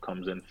 you know,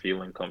 comes in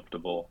feeling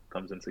comfortable,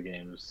 comes into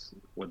games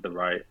with the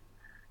right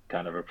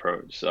kind of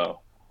approach.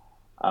 So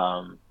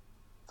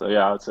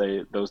yeah, I would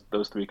say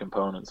those three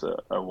components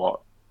are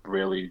what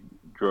really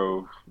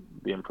drove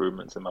the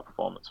improvements in my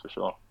performance for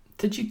sure.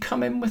 Did you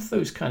come in with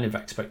those kind of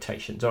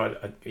expectations, or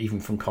even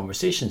from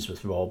conversations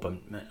with Rob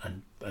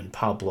and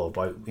Pablo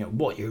about, you know,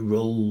 what your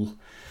role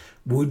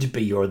would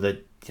be, or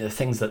the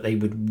things that they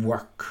would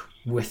work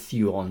with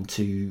you on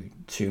to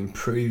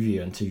improve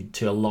you and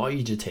to allow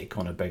you to take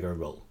on a bigger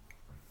role?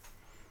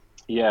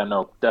 Yeah,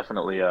 no,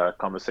 definitely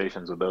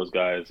conversations with those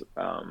guys.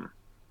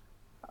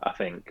 I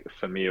think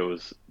for me, it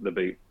was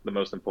the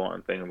most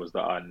important thing was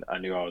that I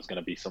knew I was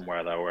going to be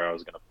somewhere there where I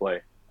was going to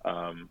play.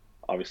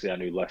 Obviously, I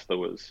knew Leicester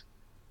was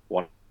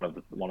one of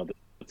the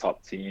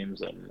top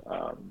teams, and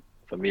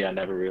for me, I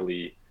never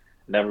really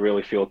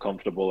feel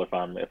comfortable if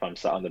I'm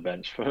sat on the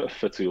bench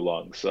for too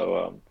long.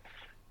 So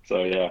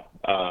yeah,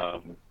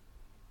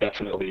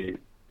 definitely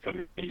for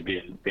me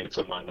being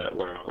someone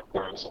where I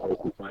was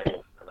always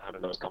playing and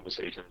having those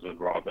conversations with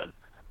Rob and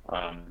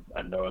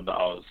knowing that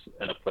I was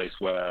in a place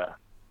where,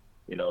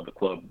 you know, the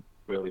club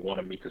really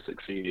wanted me to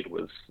succeed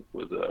was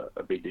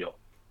a big deal.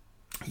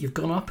 You've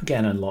gone up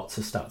again in lots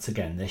of stats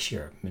again this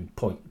year. I mean,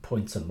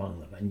 points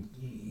among them. And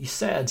you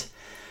said,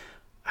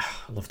 I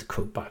love to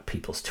quote back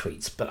people's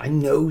tweets, but I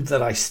know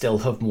that I still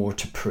have more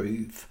to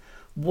prove.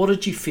 What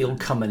did you feel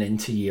coming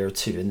into year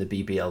 2 in the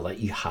BBL that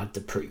you had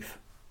to prove?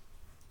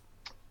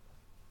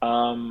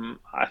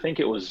 I think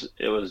it was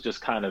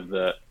just kind of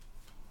that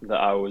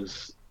I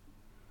was,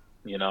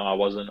 you know, I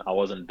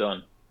wasn't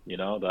done. You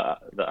know,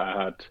 that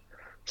I had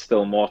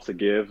still more to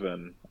give,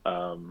 and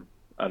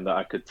that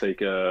I could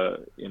take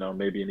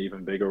maybe an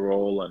even bigger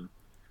role, and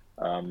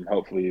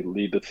hopefully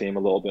lead the team a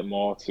little bit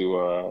more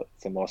to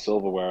more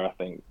silverware. I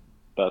think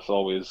that's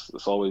always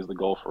the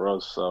goal for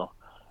us. So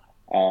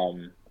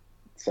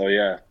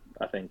yeah,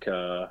 I think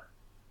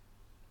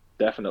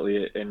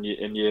definitely in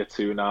year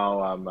 2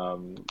 now,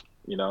 I'm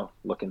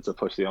looking to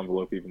push the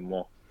envelope even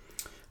more.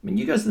 I mean,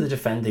 you guys are the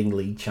defending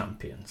league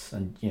champions,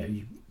 and you know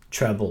you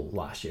treble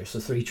last year, so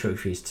 3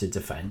 trophies to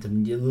defend. I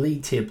mean, your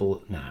league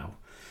table now: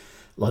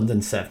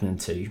 London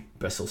 7-2,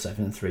 Bristol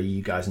 7-3,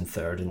 you guys in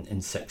third in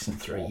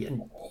 6-3.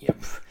 And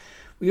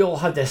we all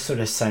had this sort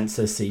of sense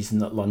this season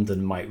that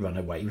London might run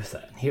away with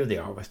it, and here they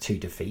are with 2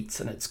 defeats,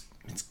 and it's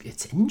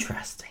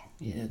interesting.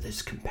 You know,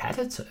 it's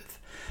competitive.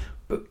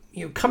 But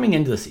you know, coming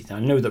into the season, I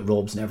know that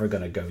Rob's never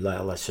going to go,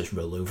 let's just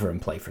roll over and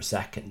play for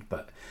second.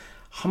 But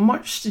how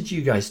much did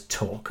you guys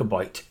talk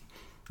about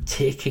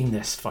taking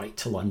this fight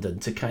to London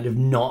to kind of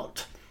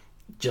not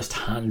just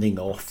handing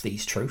off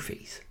these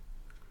trophies?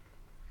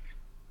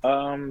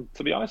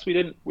 To be honest, we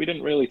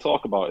didn't really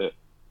talk about it.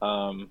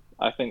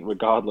 I think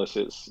regardless,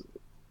 it's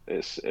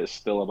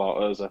still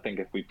about us. I think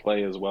if we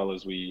play as well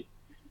as we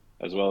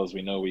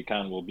know we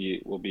can, we'll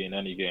be in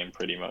any game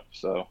pretty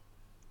much.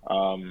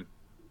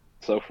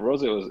 So for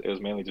us, it was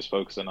mainly just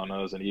focusing on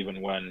us. And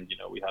even when, you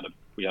know, we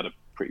had a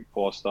pretty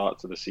poor start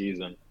to the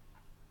season,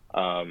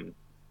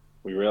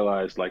 we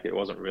realized like it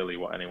wasn't really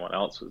what anyone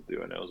else was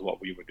doing. It was what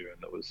we were doing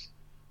that was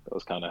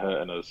kind of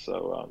hurting us.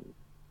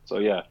 So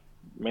yeah,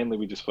 mainly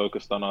we just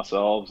focused on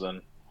ourselves,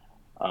 and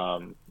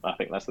I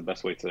think that's the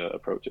best way to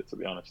approach it, to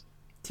be honest.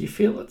 Do you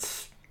feel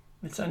it's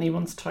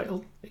anyone's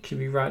title? It can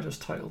be Riders'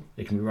 title.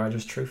 It can be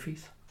Riders'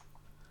 trophies.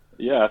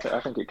 Yeah, I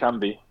think it can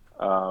be.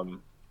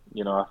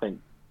 You know, I think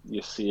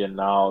you're seeing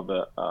now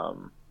that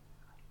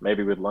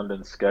maybe with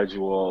London's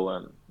schedule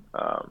and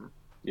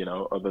you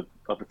know, other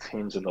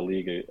teams in the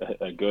league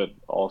are good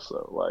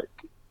also. Like,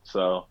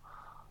 so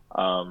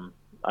I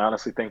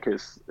honestly think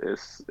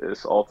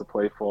it's all to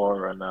play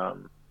for, and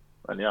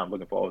yeah, I'm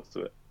looking forward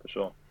to it for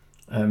sure.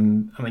 I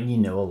mean, you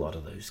know, a lot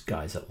of those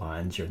guys at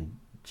Lions, you're in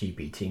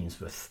GB teams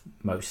with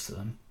most of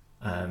them.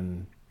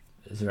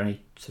 Is there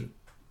any sort of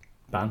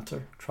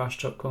banter, trash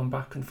talk going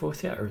back and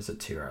forth yet, or is it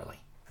too early?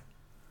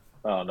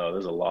 Oh no,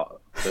 there's a lot.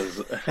 There's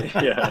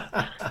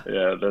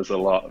there's a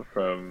lot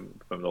from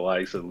the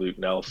likes of Luke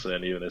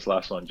Nelson, even this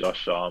last one,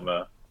 Josh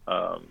Sharma.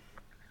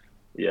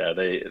 Yeah,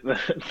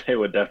 they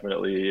were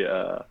definitely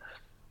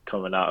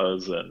coming at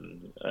us,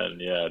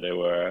 and yeah, they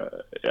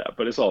were, yeah,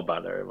 but it's all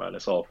banter, man.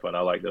 It's all fun.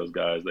 I like those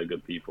guys. They're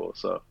good people.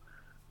 So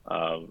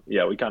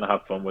yeah, we kind of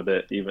have fun with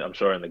it. Even I'm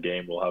sure in the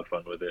game we'll have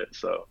fun with it.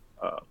 So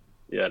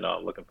yeah, no,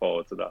 I'm looking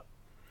forward to that.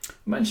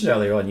 You mentioned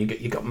earlier on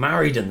you got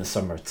married in the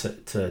summer to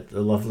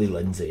the lovely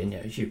Lindsay, and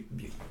if you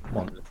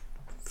want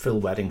full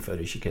wedding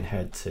photos, you can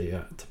head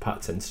to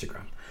Pat's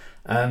Instagram.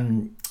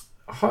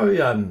 How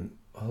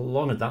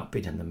long had that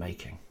been in the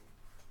making?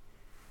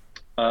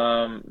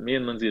 Me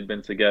and Lindsay had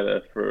been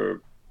together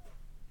for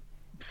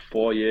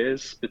 4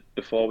 years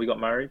before we got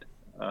married.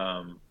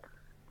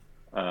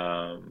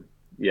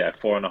 Yeah,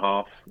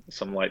 4.5,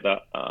 something like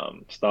that.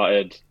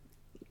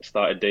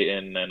 Started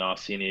dating in our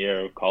senior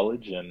year of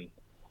college, and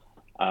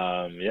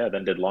yeah,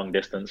 then did long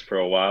distance for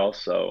a while.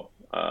 So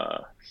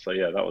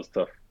yeah, that was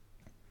tough,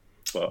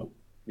 but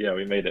yeah,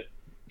 we made it.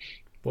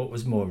 What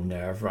was more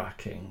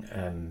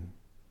nerve-wracking,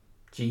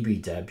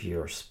 GB debut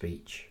or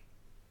speech?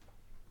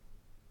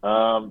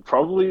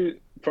 Probably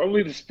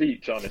the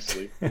speech,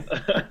 honestly.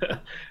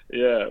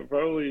 Yeah,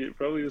 probably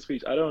the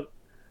speech. I don't,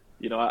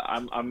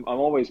 I'm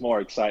always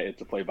more excited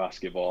to play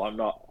basketball. I'm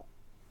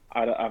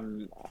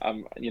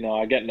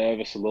I get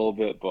nervous a little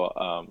bit, but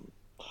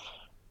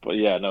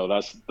yeah, no,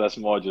 that's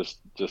more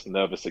just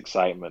nervous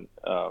excitement.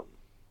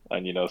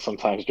 And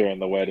sometimes during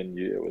the wedding,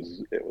 it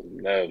was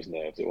nerves.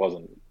 It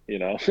wasn't,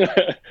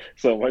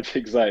 so much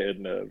excited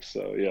nerves.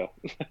 So yeah.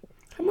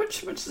 How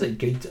much is it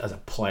good as a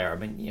player? I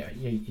mean, you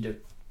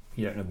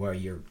don't know where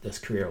this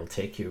career will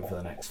take you over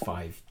the next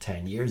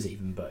 5-10 years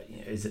even, but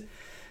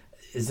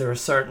is there a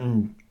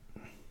certain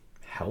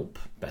help,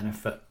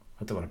 benefit?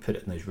 I don't want to put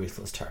it in those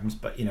ruthless terms,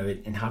 but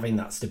in having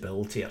that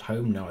stability at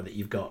home now that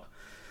you've got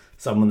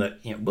someone that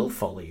will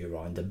follow you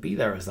around and be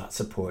there as that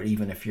support,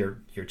 even if you're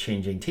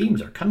changing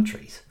teams or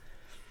countries.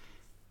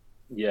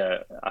 Yeah,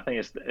 I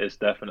think it's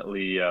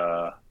definitely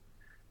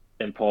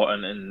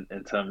important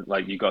in terms,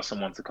 like, you got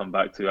someone to come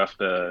back to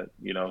after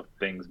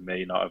things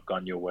may not have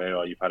gone your way,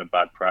 or you've had a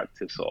bad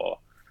practice, or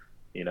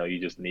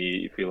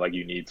you feel like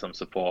you need some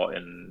support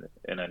in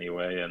any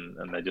way, and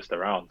they're just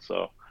around.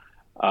 So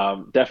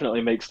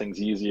definitely makes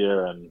things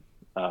easier, and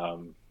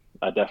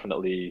I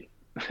definitely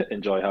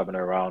enjoy having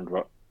her around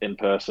in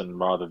person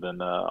rather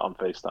than on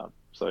FaceTime.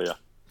 So yeah.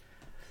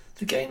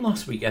 The game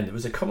last weekend, there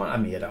was a comment I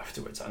made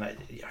afterwards, and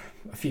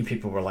a few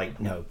people were like,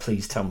 "No,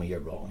 please tell me you're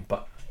wrong."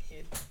 But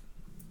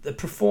the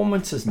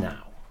performances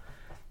now,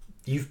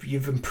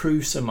 you've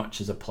improved so much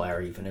as a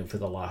player, even over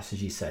the last,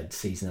 as you said,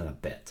 season and a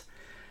bit,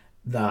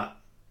 that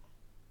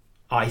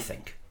I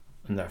think,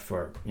 and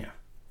therefore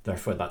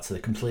that's a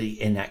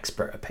completely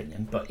inexpert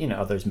opinion, but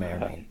others may or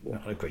may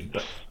not agree,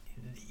 but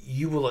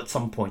you will at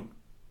some point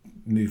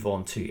move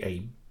on to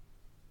a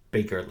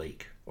bigger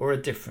league or a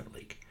different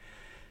league,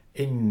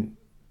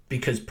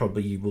 because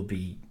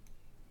probably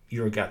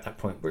you're at that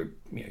point where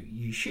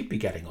you should be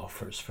getting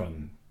offers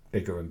from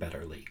bigger and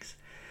better leagues.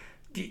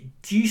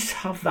 Do you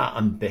have that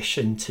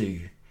ambition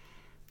to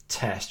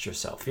test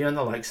yourself, in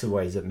the likes of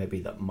ways that maybe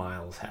that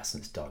Miles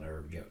Hessen's done,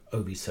 or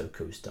Obi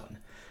Soko's done,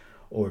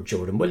 or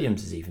Jordan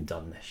Williams has even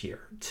done this year,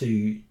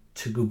 to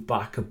go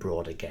back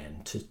abroad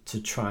again,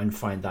 to try and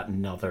find that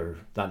another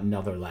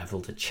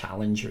level to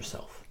challenge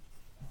yourself?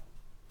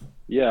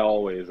 Yeah,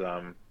 always.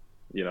 I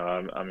mean,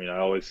 I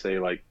always say,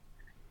 like,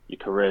 your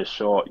career is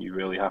short. You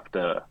really have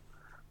to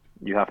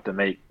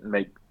make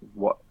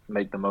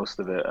the most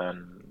of it,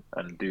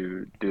 and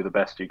do the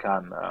best you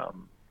can.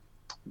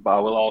 But I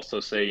will also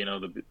say,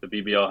 the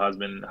BBL has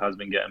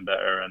been getting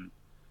better, and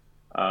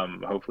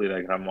hopefully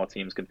they can have more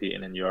teams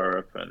competing in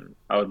Europe. And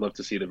I would love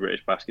to see the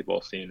British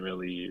basketball scene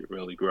really,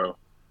 really grow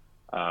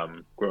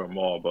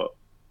more.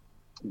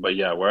 But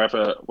yeah,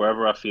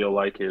 wherever I feel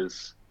like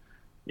is,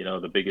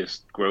 the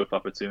biggest growth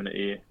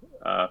opportunity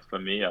for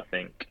me, I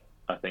think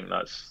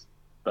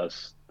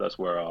that's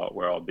where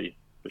I'll be,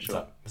 for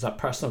sure. Is that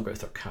personal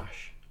growth or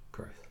cash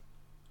growth?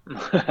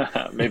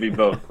 Maybe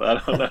both. I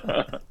don't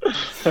know.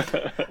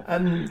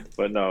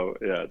 But no,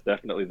 yeah,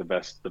 definitely the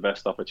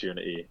best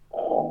opportunity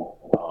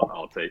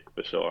I'll take,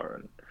 for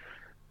sure,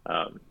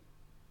 and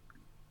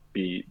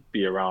be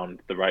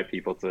around the right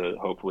people to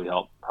hopefully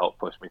help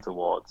push me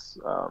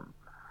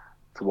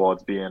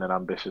towards being an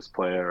ambitious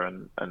player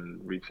and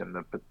reaching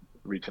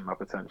my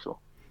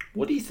potential.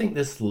 What do you think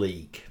this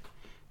league?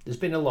 There's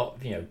been a lot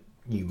of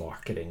new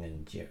marketing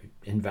and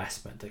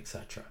investment,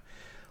 etc.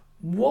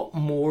 What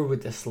more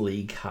would this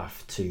league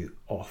have to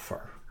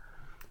offer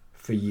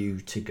for you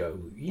to go,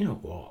 you know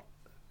what,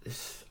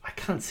 I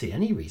can't see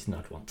any reason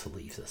I'd want to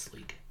leave this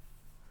league?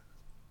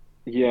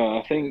 Yeah,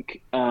 I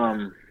think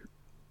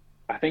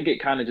it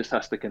kind of just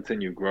has to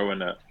continue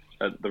growing at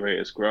the rate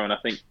it's growing. I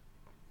think,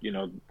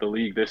 the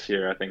league this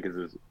year, I think,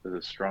 is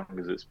as strong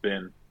as it's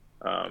been.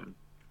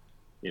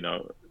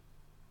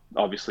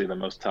 Obviously the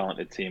most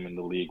talented team in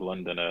the league,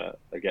 London, are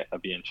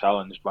being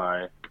challenged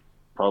by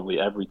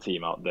probably every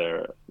team out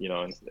there,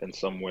 in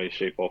some way,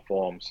 shape, or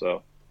form.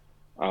 So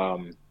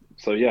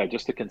yeah,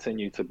 just to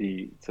continue to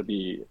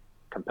be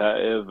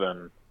competitive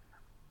and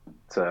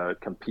to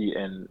compete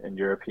in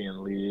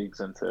European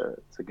leagues, and to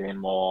gain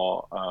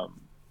more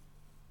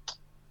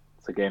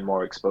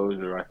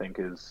exposure, I think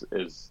is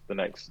the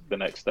next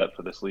step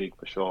for this league,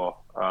 for sure.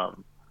 I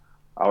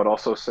would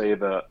also say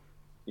that,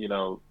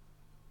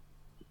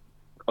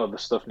 other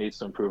stuff needs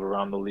to improve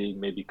around the league.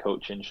 Maybe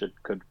coaching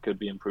could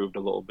be improved a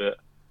little bit,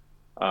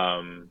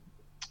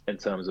 in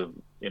terms of,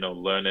 you know,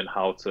 learning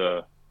how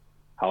to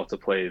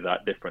play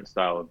that different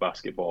style of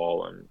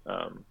basketball,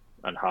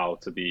 and how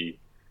to be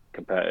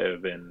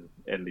competitive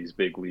in these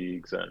big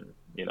leagues. And,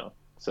 you know,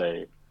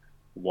 say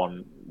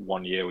one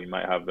year we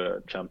might have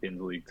a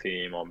Champions League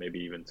team, or maybe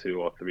even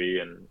 2 or 3,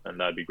 and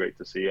that'd be great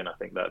to see. And I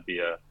think that'd be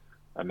a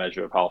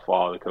measure of how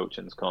far the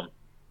coaching's come.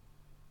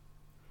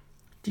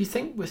 Do you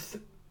think, with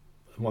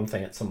one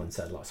thing that someone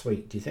said last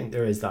week, do you think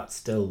there is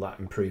still that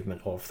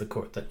improvement off the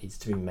court that needs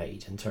to be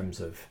made in terms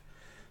of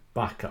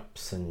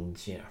backups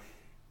and, you know,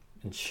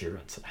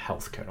 insurance and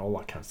healthcare and all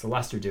that kind of stuff?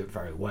 Leicester do it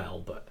very well,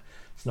 but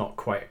it's not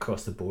quite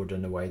across the board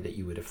in a way that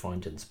you would have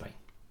found in Spain.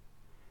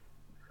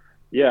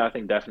 Yeah, I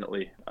think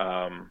definitely.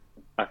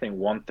 I think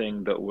one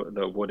thing that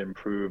would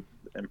improve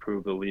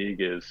the league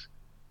is,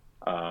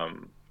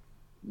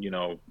 you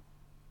know,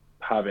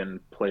 having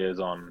players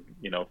on,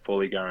 you know,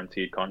 fully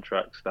guaranteed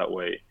contracts. That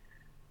way,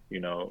 you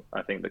know,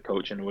 I think the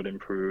coaching would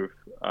improve,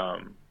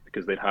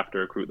 because they'd have to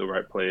recruit the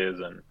right players.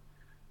 And,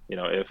 you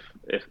know,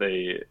 if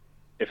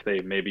they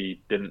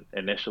maybe didn't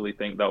initially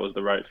think that was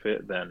the right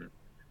fit, then,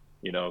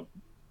 you know,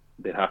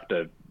 they'd have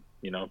to,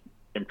 you know,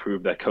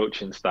 improve their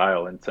coaching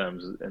style and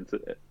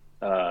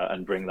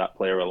bring that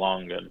player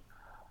along. And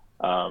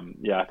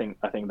yeah, I think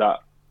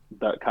that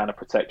kind of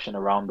protection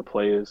around the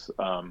players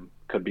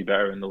could be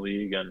better in the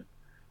league, and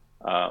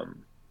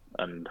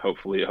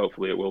hopefully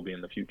it will be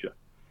in the future.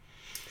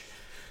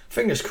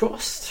 Fingers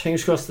crossed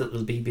that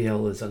the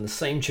BBL is on the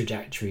same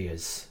trajectory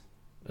as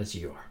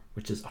you are,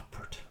 which is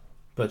upward.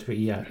 But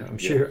I'm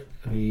sure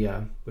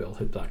we'll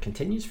hope that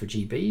continues for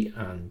GB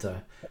and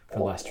for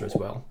Leicester as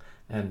well.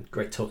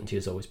 Great talking to you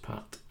as always,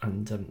 Pat,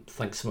 and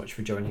thanks so much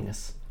for joining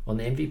us on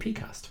the MVP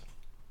cast.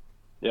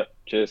 Yep,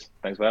 cheers.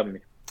 Thanks for having me.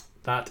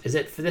 That is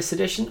it for this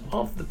edition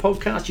of the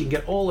podcast. You can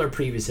get all our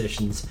previous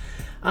editions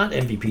at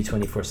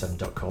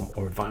mvp247.com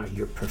or via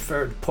your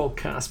preferred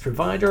podcast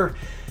provider.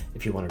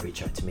 If you want to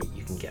reach out to me,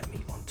 you can get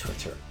me on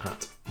Twitter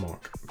at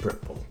Mark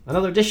Britball.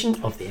 Another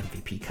edition of the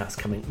MVP cast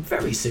coming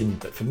very soon.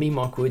 But for me,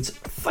 Mark Woods,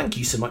 thank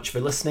you so much for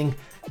listening,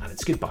 and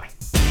it's goodbye.